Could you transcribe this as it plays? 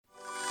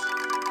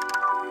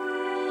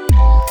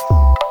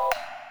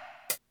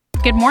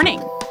Good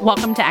morning.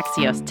 Welcome to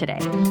Axios Today.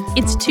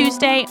 It's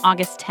Tuesday,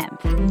 August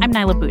 10th. I'm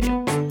Naila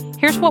Boodoo.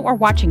 Here's what we're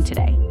watching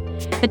today.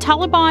 The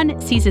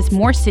Taliban seizes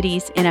more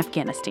cities in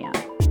Afghanistan.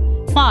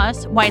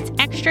 Plus, why it's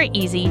extra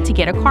easy to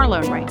get a car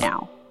loan right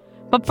now.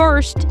 But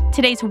first,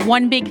 today's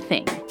one big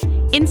thing.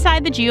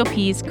 Inside the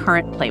GOP's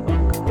current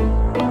playbook.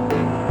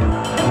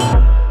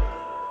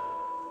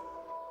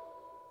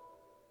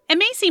 It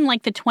may seem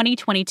like the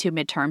 2022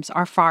 midterms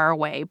are far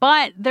away,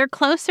 but they're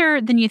closer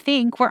than you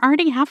think. We're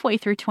already halfway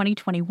through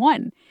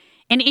 2021.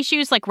 And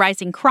issues like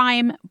rising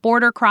crime,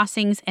 border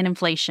crossings, and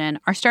inflation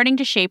are starting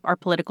to shape our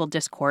political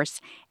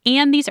discourse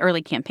and these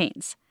early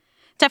campaigns.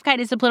 Steph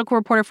Kite is a political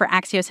reporter for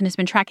Axios and has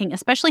been tracking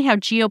especially how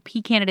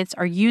GOP candidates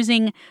are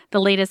using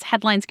the latest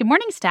headlines. Good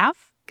morning,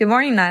 Steph. Good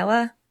morning,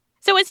 Naila.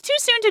 So it's too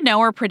soon to know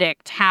or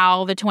predict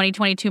how the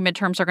 2022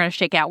 midterms are going to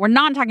shake out. We're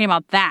not talking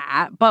about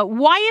that. But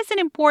why is it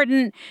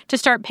important to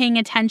start paying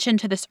attention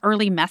to this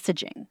early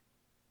messaging?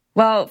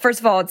 Well, first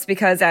of all, it's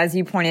because, as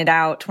you pointed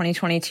out,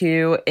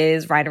 2022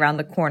 is right around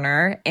the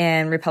corner,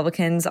 and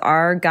Republicans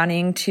are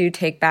gunning to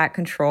take back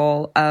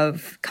control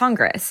of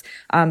Congress,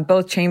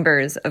 both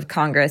chambers of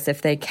Congress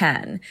if they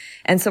can.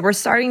 And so we're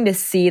starting to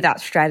see that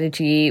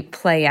strategy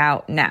play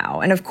out now.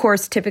 And of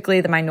course,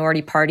 typically the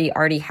minority party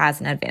already has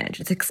an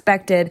advantage. It's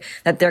expected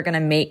that they're going to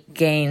make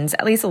gains,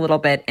 at least a little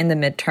bit, in the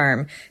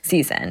midterm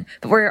season.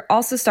 But we're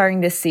also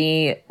starting to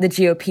see the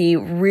GOP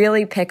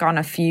really pick on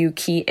a few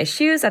key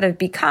issues that have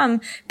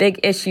become big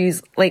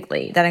issues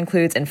lately. That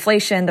includes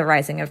inflation, the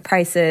rising of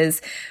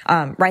prices,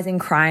 rising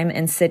crime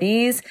in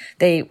cities.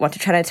 They want to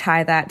try to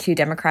tie that to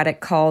Democratic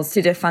calls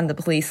to defund the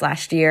police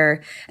last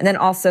year, and then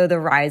also the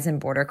rise in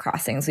border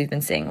crossings we've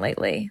been seeing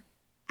lately.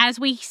 As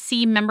we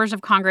see members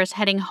of Congress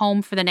heading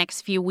home for the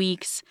next few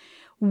weeks,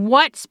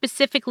 what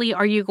specifically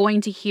are you going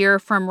to hear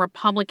from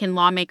Republican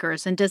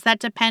lawmakers? And does that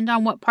depend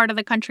on what part of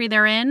the country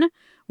they're in?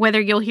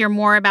 Whether you'll hear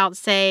more about,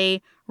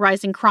 say,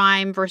 rising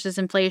crime versus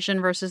inflation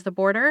versus the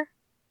border?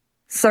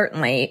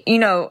 Certainly. You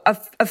know,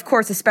 of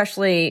course,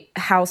 especially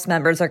House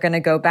members are going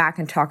to go back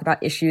and talk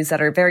about issues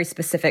that are very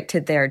specific to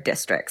their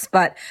districts.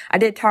 But I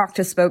did talk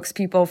to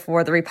spokespeople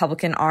for the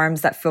Republican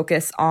arms that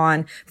focus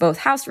on both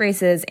House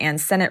races and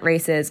Senate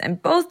races,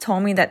 and both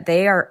told me that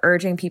they are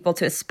urging people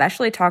to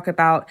especially talk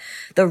about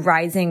the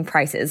rising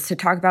prices, to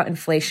talk about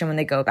inflation when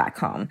they go back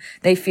home.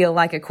 They feel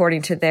like,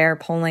 according to their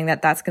polling,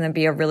 that that's going to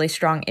be a really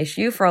strong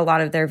issue for a lot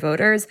of their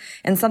voters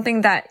and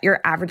something that your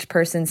average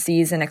person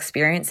sees and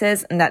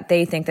experiences, and that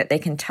they think that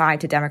they can tie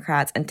to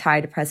Democrats and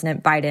tie to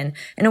President Biden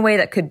in a way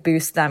that could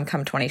boost them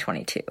come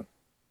 2022.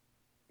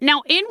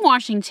 Now, in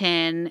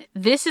Washington,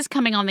 this is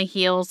coming on the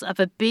heels of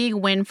a big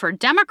win for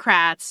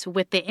Democrats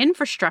with the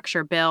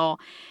infrastructure bill.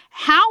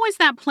 How is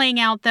that playing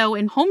out, though,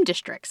 in home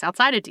districts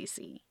outside of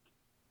D.C.?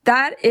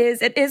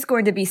 It is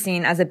going to be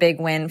seen as a big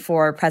win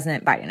for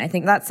President Biden. I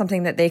think that's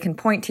something that they can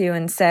point to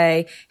and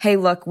say, hey,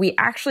 look, we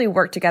actually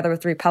worked together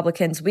with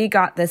Republicans. We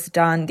got this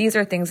done. These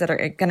are things that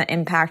are going to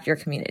impact your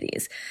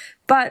communities.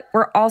 But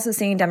we're also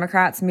seeing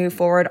Democrats move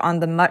forward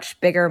on the much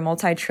bigger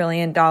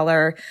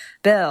multi-trillion-dollar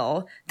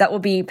bill that will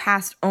be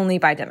passed only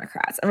by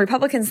Democrats. And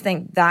Republicans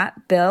think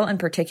that bill in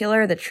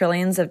particular, the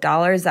trillions of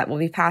dollars that will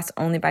be passed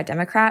only by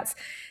Democrats,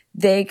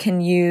 they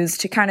can use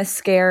to kind of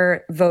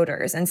scare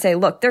voters and say,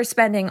 look, they're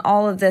spending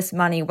all of this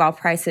money while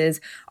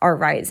prices are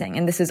rising,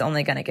 and this is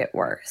only going to get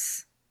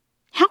worse.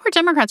 How are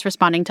Democrats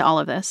responding to all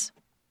of this?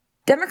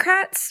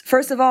 Democrats,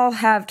 first of all,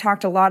 have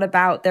talked a lot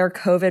about their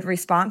COVID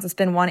response. It's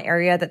been one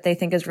area that they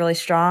think is really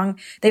strong.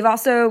 They've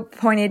also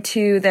pointed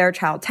to their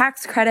child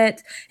tax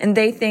credit, and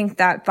they think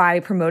that by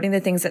promoting the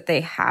things that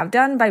they have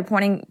done, by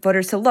pointing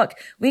voters to, look,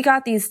 we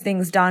got these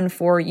things done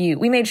for you.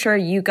 We made sure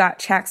you got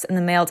checks in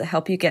the mail to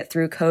help you get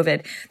through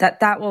COVID,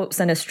 that will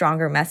send a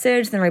stronger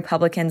message than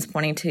Republicans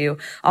pointing to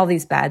all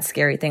these bad,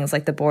 scary things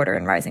like the border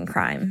and rising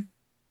crime.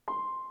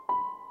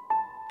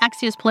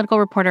 Axios political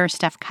reporter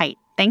Steph Kite.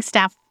 Thanks,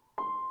 Steph.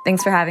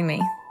 Thanks for having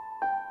me.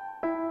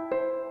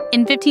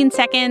 In 15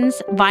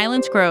 seconds,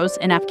 violence grows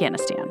in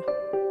Afghanistan.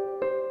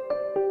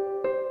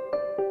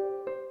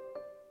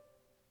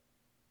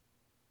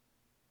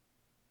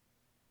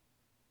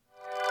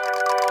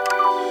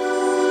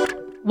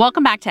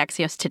 Welcome back to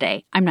Axios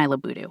Today. I'm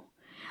Naila Boodoo.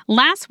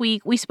 Last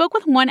week, we spoke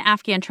with one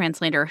Afghan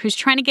translator who's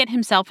trying to get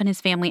himself and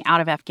his family out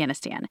of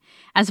Afghanistan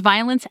as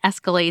violence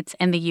escalates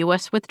and the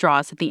U.S.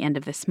 withdraws at the end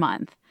of this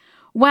month.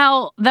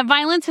 Well, the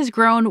violence has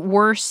grown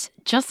worse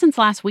just since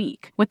last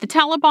week, with the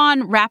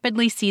Taliban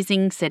rapidly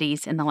seizing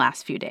cities in the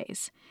last few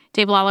days.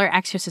 Dave Lawler,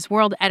 Axios'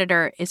 world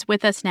editor, is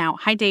with us now.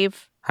 Hi,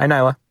 Dave. Hi,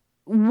 Naila.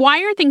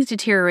 Why are things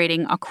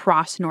deteriorating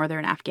across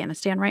northern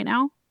Afghanistan right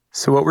now?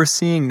 So what we're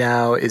seeing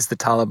now is the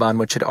Taliban,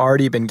 which had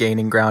already been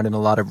gaining ground in a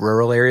lot of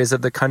rural areas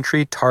of the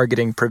country,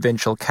 targeting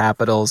provincial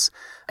capitals,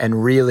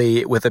 and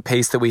really with a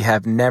pace that we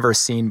have never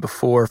seen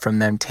before from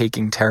them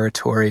taking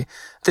territory.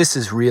 This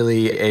is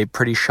really a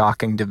pretty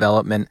shocking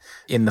development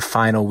in the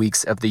final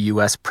weeks of the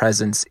U.S.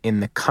 presence in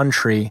the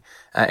country.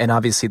 And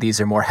obviously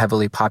these are more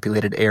heavily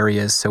populated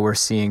areas, so we're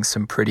seeing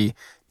some pretty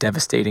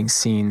devastating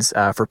scenes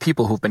for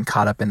people who've been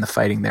caught up in the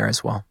fighting there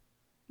as well.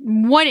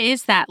 What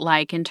is that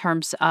like in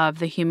terms of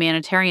the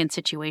humanitarian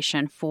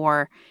situation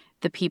for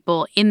the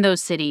people in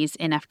those cities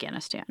in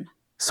Afghanistan?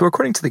 So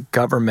according to the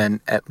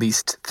government, at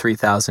least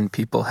 3,000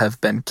 people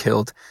have been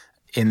killed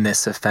in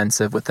this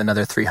offensive, with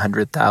another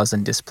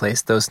 300,000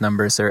 displaced. Those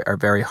numbers are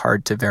very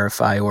hard to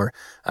verify or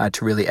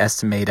to really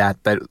estimate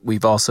at. But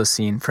we've also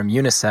seen from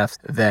UNICEF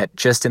that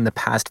just in the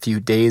past few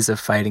days of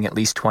fighting, at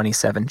least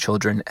 27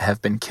 children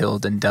have been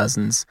killed and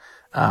dozens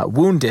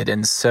wounded.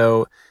 And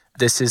so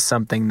this is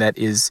something that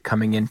is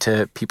coming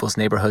into people's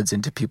neighborhoods,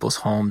 into people's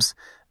homes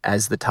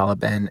as the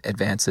Taliban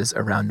advances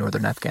around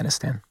northern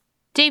Afghanistan.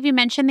 Dave, you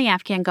mentioned the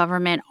Afghan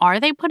government.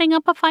 Are they putting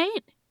up a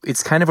fight?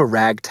 It's kind of a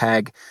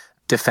ragtag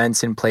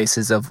defense in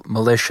places of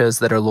militias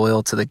that are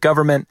loyal to the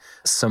government,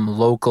 some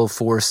local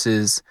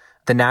forces.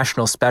 The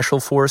National Special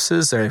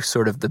Forces are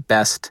sort of the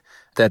best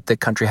that the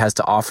country has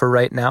to offer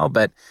right now.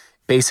 But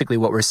basically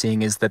what we're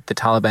seeing is that the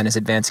Taliban is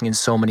advancing in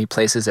so many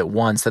places at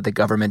once that the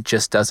government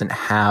just doesn't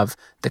have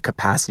the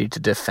capacity to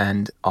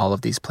defend all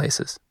of these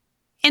places.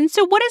 And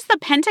so what is the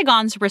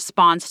Pentagon's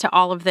response to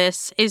all of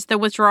this? Is the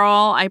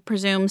withdrawal, I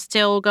presume,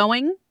 still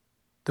going?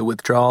 The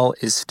withdrawal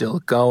is still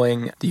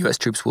going. The U.S.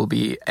 troops will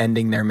be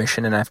ending their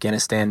mission in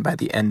Afghanistan by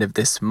the end of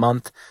this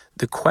month.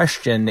 The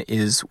question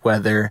is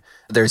whether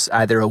there's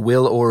either a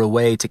will or a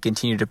way to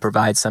continue to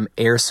provide some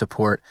air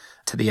support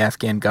to the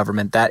Afghan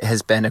government. That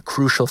has been a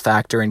crucial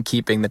factor in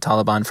keeping the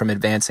Taliban from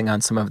advancing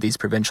on some of these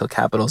provincial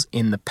capitals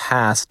in the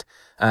past.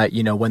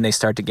 When they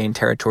start to gain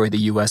territory, the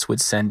U.S. would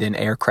send in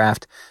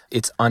aircraft.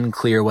 It's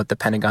unclear what the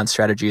Pentagon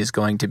strategy is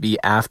going to be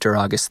after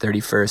August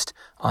 31st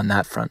on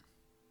that front.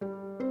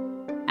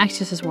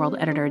 Axios' world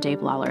editor,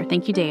 Dave Lawler.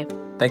 Thank you, Dave.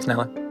 Thanks,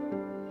 Nyla.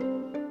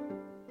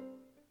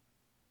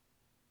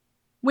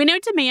 We know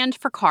demand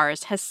for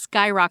cars has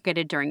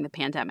skyrocketed during the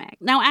pandemic.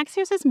 Now,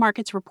 Axios'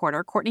 markets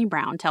reporter, Courtney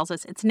Brown, tells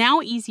us it's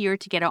now easier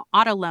to get an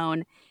auto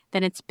loan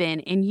than it's been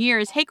in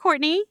years. Hey,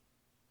 Courtney.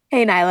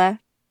 Hey, Nyla.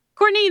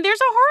 Courtney,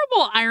 there's a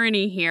horrible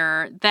irony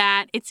here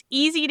that it's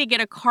easy to get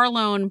a car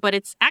loan, but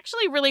it's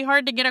actually really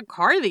hard to get a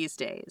car these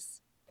days.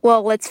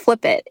 Well, let's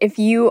flip it. If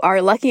you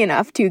are lucky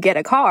enough to get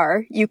a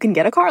car, you can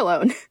get a car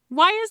loan.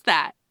 Why is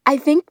that? I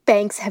think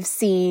banks have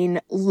seen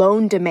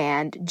loan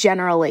demand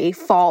generally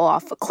fall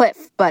off a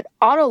cliff, but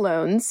auto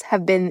loans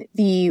have been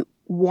the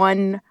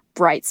one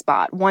bright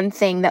spot, one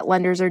thing that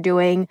lenders are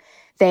doing.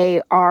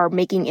 They are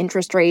making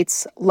interest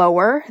rates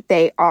lower.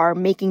 They are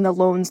making the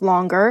loans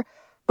longer.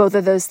 Both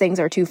of those things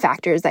are two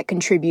factors that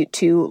contribute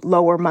to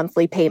lower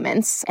monthly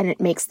payments, and it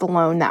makes the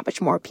loan that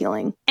much more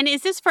appealing. And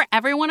is this for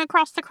everyone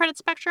across the credit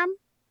spectrum?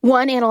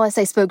 One analyst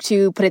I spoke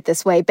to put it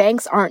this way: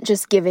 banks aren't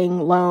just giving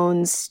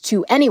loans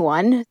to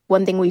anyone.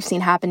 One thing we've seen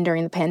happen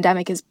during the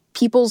pandemic is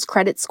people's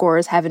credit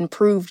scores have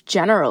improved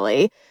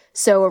generally.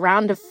 So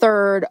around a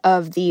third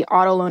of the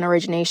auto loan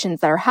originations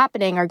that are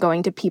happening are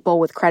going to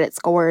people with credit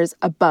scores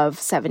above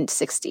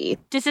 760.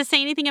 Does this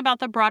say anything about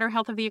the broader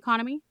health of the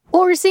economy?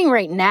 What we're seeing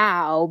right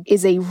now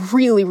is a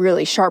really,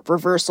 really sharp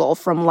reversal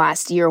from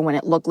last year when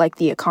it looked like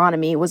the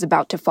economy was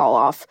about to fall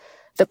off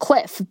the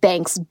cliff.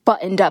 Banks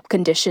buttoned up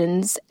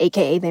conditions,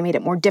 aka they made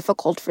it more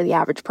difficult for the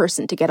average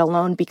person to get a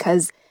loan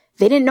because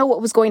they didn't know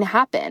what was going to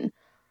happen.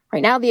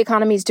 Right now, the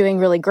economy is doing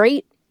really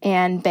great,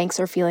 and banks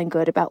are feeling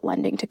good about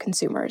lending to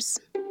consumers.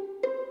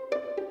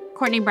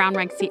 Courtney Brown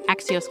writes the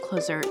Axios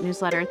Closer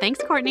newsletter. Thanks,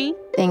 Courtney.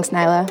 Thanks,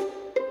 Nyla.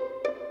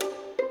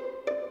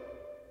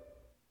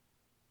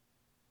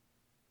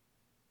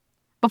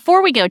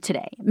 Before we go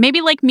today, maybe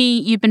like me,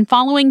 you've been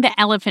following the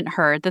elephant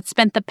herd that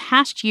spent the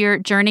past year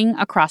journeying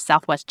across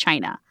southwest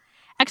China.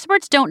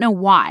 Experts don't know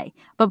why,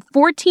 but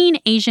 14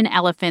 Asian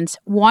elephants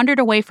wandered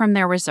away from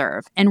their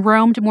reserve and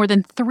roamed more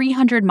than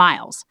 300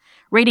 miles,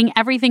 raiding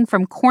everything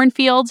from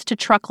cornfields to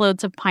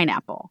truckloads of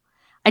pineapple.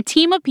 A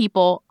team of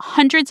people,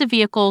 hundreds of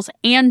vehicles,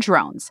 and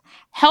drones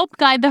helped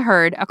guide the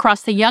herd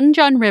across the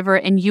Yangjiang River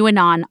in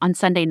Yunnan on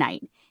Sunday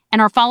night and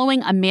are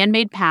following a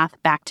man-made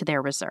path back to their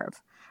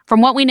reserve.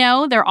 From what we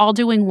know, they're all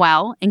doing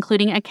well,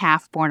 including a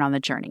calf born on the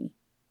journey.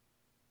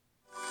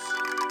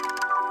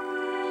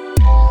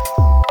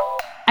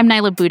 I'm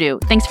Nyla Boodoo.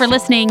 Thanks for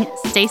listening.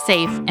 Stay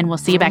safe, and we'll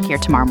see you back here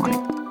tomorrow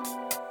morning.